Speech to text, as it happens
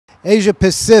Asia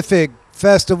Pacific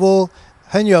Festival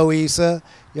很有意思，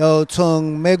有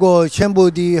从美国全部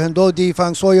很多地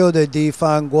方、所有的地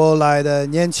方过来的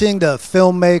年轻的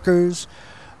filmmakers，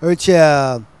而且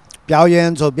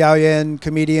做表演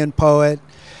comedian poet，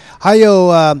还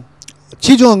有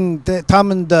其中的他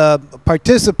们的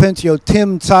participants 有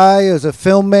Tim Tsai as a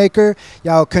filmmaker，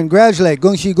要 congratulate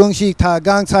恭喜他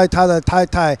刚才他的太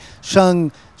太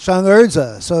生儿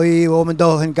子，所以我们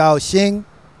都很高兴。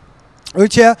而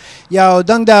且要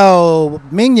等到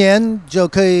明年就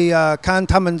可以看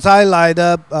他们再来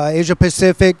的Asia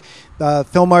Pacific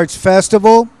Film Arts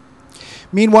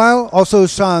Festival。Meanwhile, also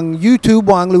上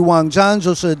YouTube 网络网站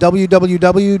就是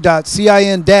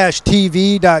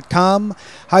www.cin-tv.com，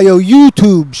 还有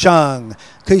YouTube 上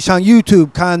可以上 YouTube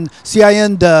看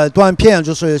CIN 的短片，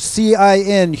就是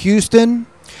CIN Houston，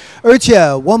 而且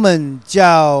我们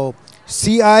叫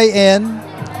CIN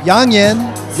杨言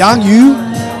杨语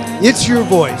It's your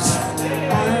voice.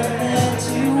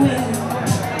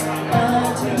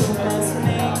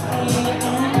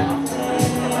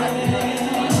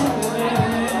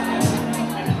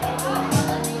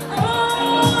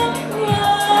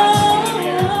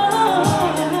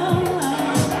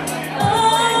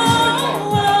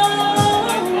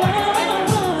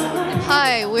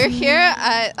 Hi, we're here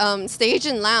at Stage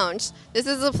and Lounge. This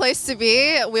is a place to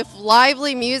be with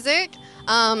lively music,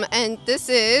 and this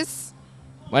is...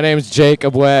 My name is Jake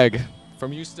Abweg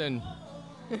from Houston.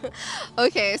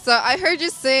 Okay, so I heard you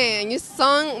sing, and you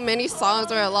sung many songs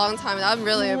for a long time, and I'm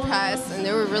really impressed, and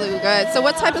they were really good. So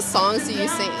what type of songs do you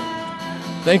sing?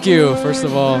 Thank you, first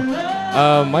of all.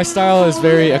 My style is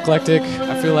very eclectic.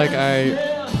 I feel like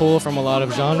I pull from a lot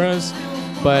of genres,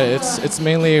 but it's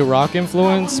mainly rock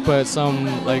influence, but some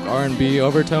like R&B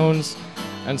overtones,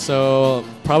 and so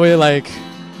probably like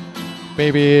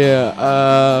maybe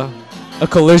a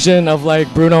collision of like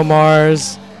Bruno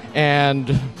Mars and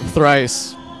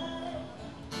Thrice.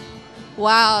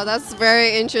 Wow, that's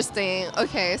very interesting.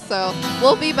 Okay, so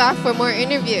we'll be back for more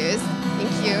interviews.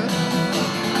 Thank you.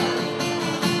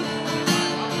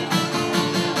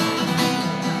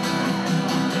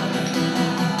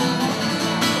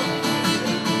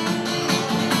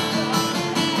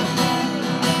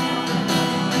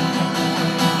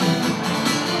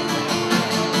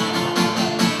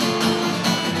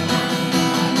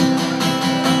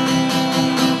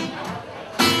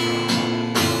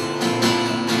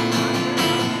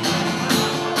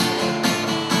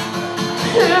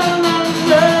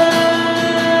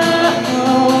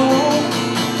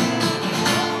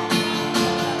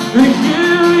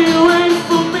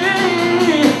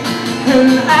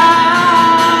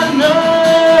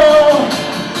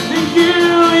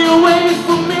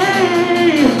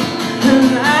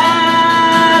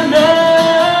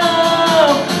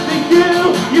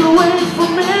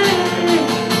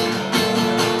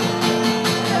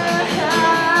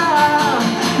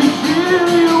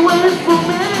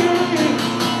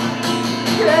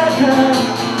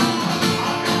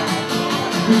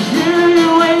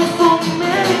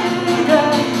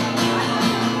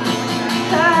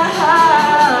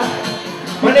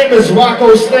 My name is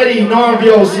Rocco Steady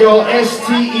Narvios, y'all,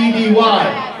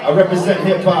 S-T-E-D-Y. I represent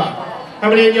hip-hop. How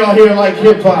many of y'all here like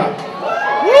hip-hop?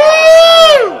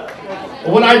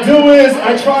 Woo! What I do is,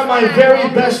 I try my very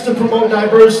best to promote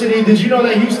diversity. Did you know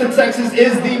that Houston, Texas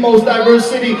is the most diverse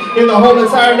city in the whole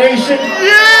entire nation?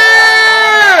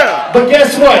 Yeah! But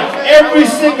guess what? Every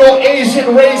single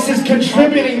Asian race is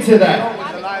contributing to that.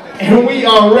 And we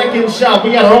are wrecking shop.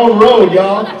 We got our own road,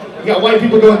 y'all. We got white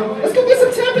people going, let's go get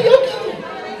some tapioca.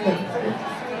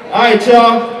 Alright,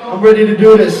 y'all, I'm ready to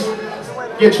do this.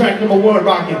 Get track number 1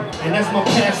 rocking. And that's my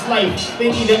past life.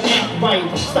 They need to act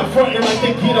right. Stop fronting like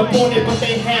they get up on it, but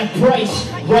they have price.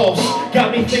 Ross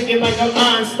got me thinking like I'm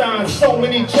Einstein. So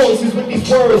many choices with these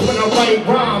words when I write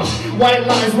rhymes. White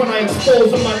lines when I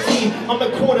expose on my team. I'm the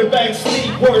quarterback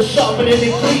sneak, words sharper than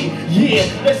the key. Yeah,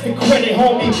 that's the credit,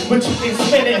 homie, but you can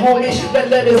spend it, homie. That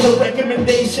letter's a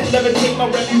recommendation, never take my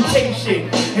reputation.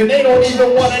 And they don't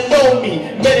even want to know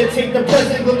me. Meditate the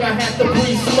present, look, I have to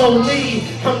breathe slowly.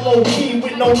 I'm low-key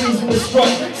with no reason to strut.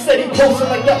 Steady posting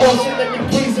like the ocean, let me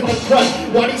breeze in the cut.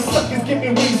 While these suckers give me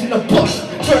reason to bust.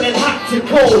 Turning hot to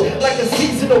cold, like a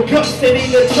seasonal gust. They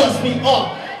need to trust me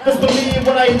up. Cause believe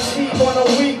what I achieve on a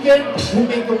weekend will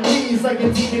make them wheeze like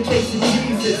a demon chasing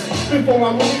Jesus. Before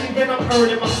I'm leaving, I'm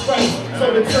earning my stripes. So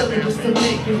determined just to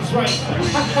make things right.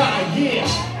 Haha, yeah.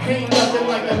 Ain't nothing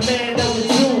like a man that would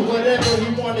do whatever he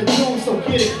wanna do. So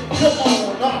get it, come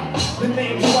on up. The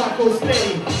name's Rocco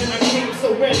Steady, and I came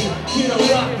so ready. You know,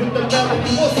 rock with the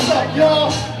melody. What's up, y'all?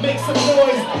 Make some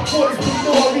noise. Boys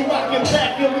before we rockin'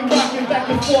 back and we rockin' back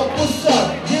and forth. What's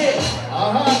up? Yeah.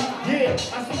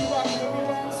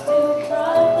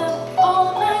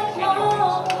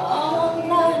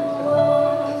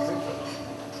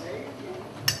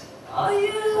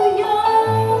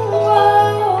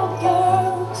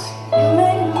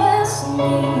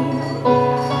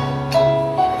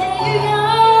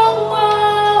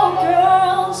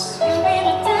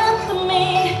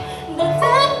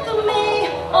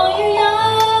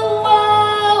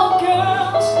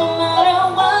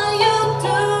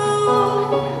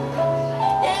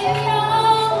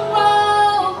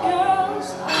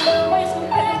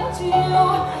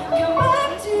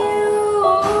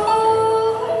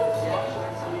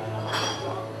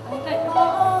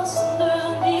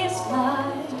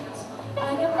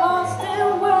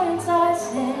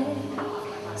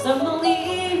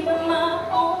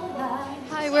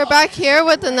 We're back here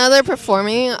with another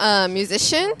performing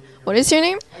musician. What is your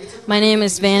name? My name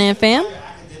is Van and Pham.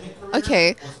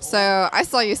 Okay, so I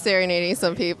saw you serenading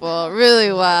some people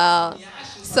really well.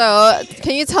 So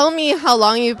can you tell me how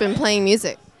long you've been playing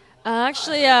music?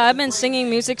 Actually, I've been singing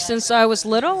music since I was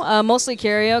little, mostly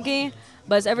karaoke.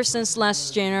 But ever since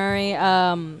last January,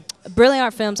 Brilliant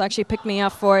Art Films actually picked me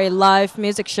up for a live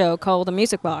music show called The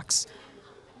Music Box.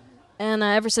 And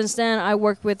ever since then, I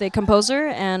worked with a composer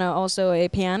and also a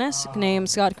pianist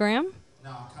named Scott Graham.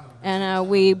 And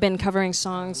we've been covering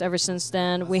songs ever since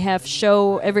then. We have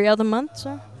show every other month,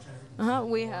 sir.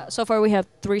 So far we have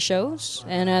 3 shows,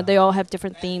 and they all have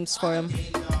different themes for them.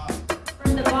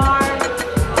 The bar,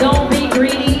 don't be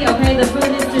greedy, okay? The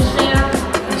food is to share.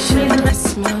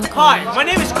 Hi, my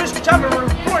name is Chris Kachaka. We're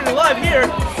reporting live here.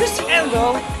 This is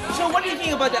Anvil. So what do you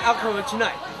think about the outcome of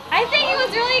tonight? I think it was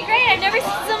really great. I've never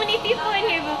seen so many people in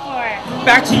here before.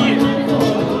 Back to you.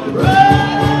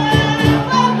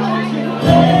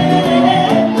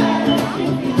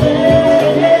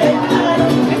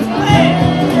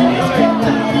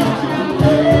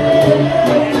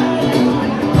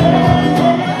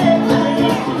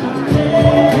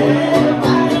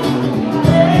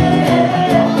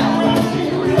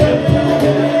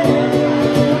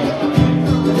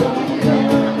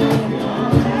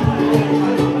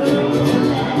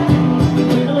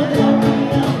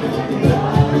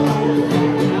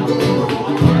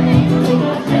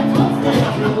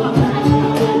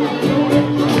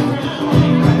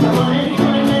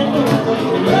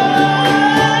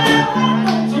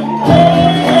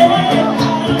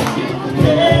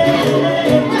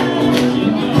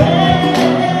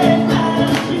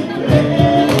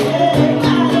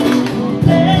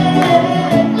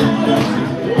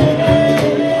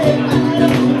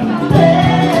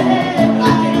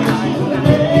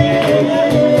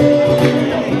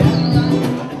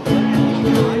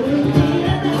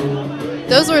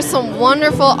 Those were some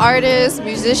wonderful artists,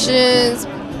 musicians,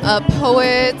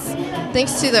 poets.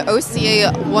 Thanks to the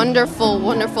OCA wonderful,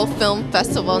 wonderful film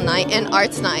festival night and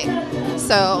arts night.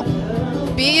 So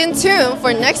be in tune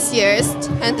for next year's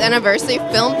 10th anniversary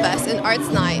film fest and arts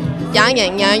night. Yang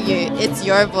Yang Yang Yu, it's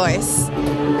your voice.